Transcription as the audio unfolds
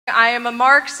I am a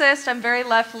Marxist, I'm very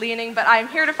left-leaning, but I'm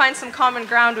here to find some common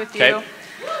ground with you.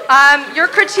 Okay. Your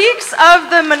critiques of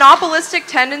the monopolistic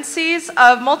tendencies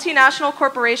of multinational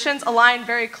corporations align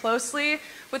very closely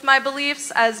with my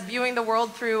beliefs as viewing the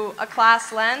world through a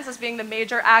class lens as being the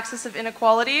major axis of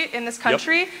inequality in this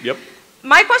country. Yep.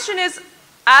 My question is,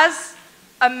 as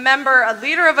a member, a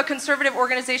leader of a conservative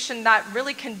organization that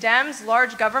really condemns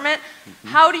large government,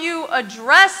 how do you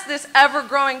address this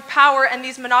ever-growing power and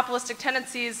these monopolistic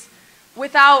tendencies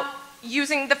without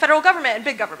using the federal government and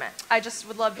big government? I just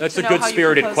would love to know how you propose to. That's a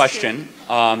good-spirited question.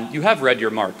 You have read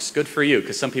your Marx. Good for you,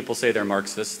 because some people say they're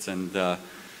Marxists and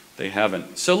they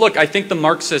haven't. So look, I think the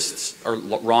Marxists are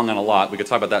wrong on a lot. We could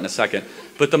talk about that in a second.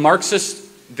 But the Marxists,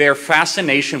 their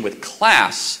fascination with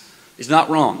class is not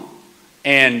wrong.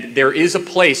 And there is a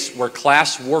place where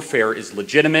class warfare is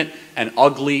legitimate and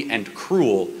ugly and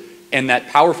cruel, and that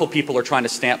powerful people are trying to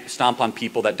stomp on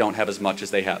people that don't have as much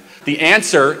as they have. The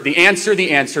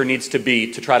answer needs to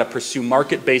be to try to pursue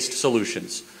market-based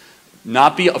solutions.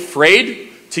 Not be afraid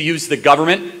to use the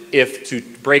government to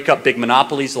break up big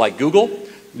monopolies like Google.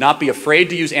 Not be afraid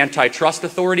to use antitrust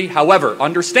authority. However,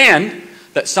 understand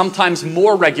that sometimes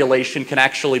more regulation can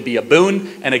actually be a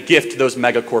boon and a gift to those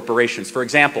mega corporations. For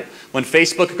example, when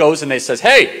Facebook goes and they says,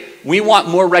 hey, we want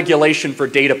more regulation for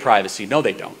data privacy. No,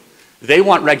 they don't. They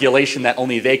want regulation that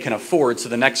only they can afford, so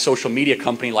the next social media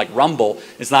company like Rumble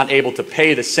is not able to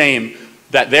pay the same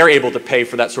that they're able to pay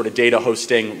for that sort of data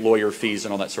hosting, lawyer fees,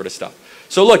 and all that sort of stuff.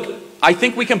 So look, I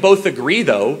think we can both agree,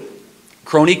 though,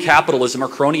 crony capitalism or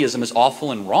cronyism is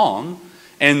awful and wrong,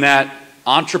 and that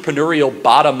entrepreneurial,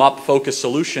 bottom-up focused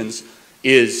solutions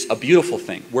is a beautiful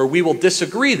thing. Where we will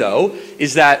disagree, though,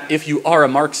 is that if you are a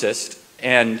Marxist,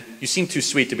 and you seem too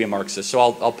sweet to be a Marxist, so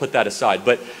I'll put that aside,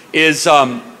 but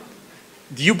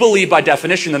do you believe by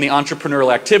definition that the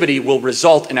entrepreneurial activity will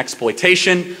result in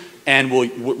exploitation and will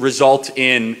result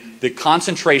in the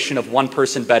concentration of one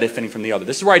person benefiting from the other?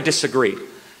 This is where I disagree.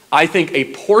 I think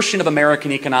a portion of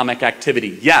American economic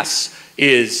activity, yes,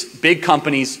 is big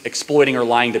companies exploiting or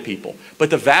lying to people. But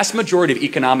the vast majority of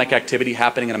economic activity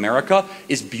happening in America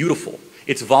is beautiful.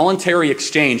 It's voluntary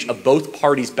exchange of both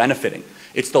parties benefiting.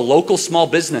 It's the local small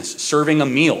business serving a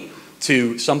meal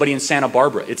to somebody in Santa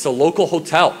Barbara. It's a local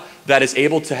hotel that is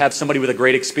able to have somebody with a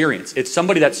great experience. It's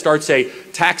somebody that starts a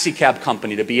taxi cab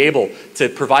company to be able to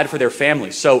provide for their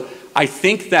families. So I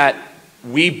think that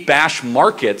we bash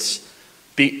markets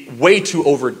way too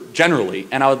over generally,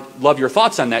 and I would love your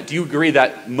thoughts on that. Do you agree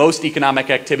that most economic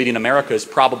activity in America is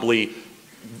probably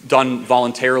done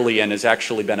voluntarily and is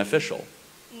actually beneficial?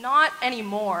 Not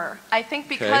anymore. I think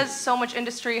because so much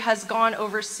industry has gone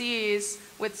overseas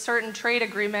with certain trade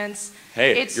agreements,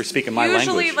 you're speaking my language.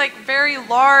 Usually like very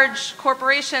large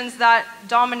corporations that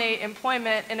dominate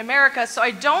employment in America, so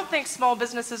I don't think small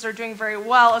businesses are doing very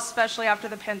well, especially after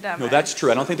the pandemic. No, that's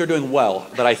true. I don't think they're doing well,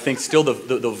 but I think still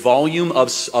the volume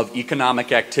of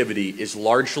economic activity is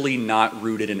largely not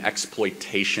rooted in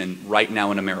exploitation right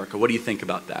now in America. What do you think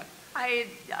about that? I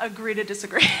agree to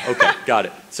disagree. Okay, got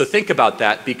it. So think about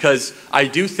that, because I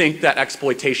do think that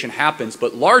exploitation happens,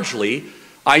 but largely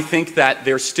I think that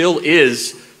there still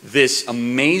is this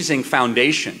amazing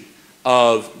foundation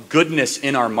of goodness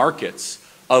in our markets,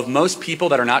 of most people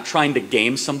that are not trying to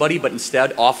game somebody but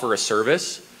instead offer a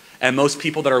service, and most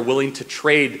people that are willing to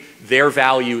trade their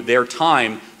value, their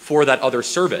time for that other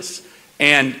service.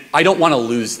 And I don't want to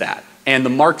lose that. And the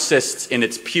Marxists, in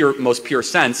its most pure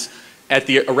sense, at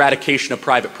the eradication of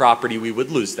private property, we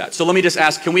would lose that. So let me just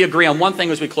ask, can we agree on one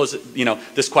thing as we close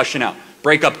this question out?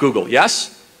 Break up Google,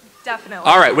 yes? Definitely.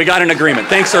 All right, we got an agreement.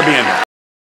 Thanks for being here.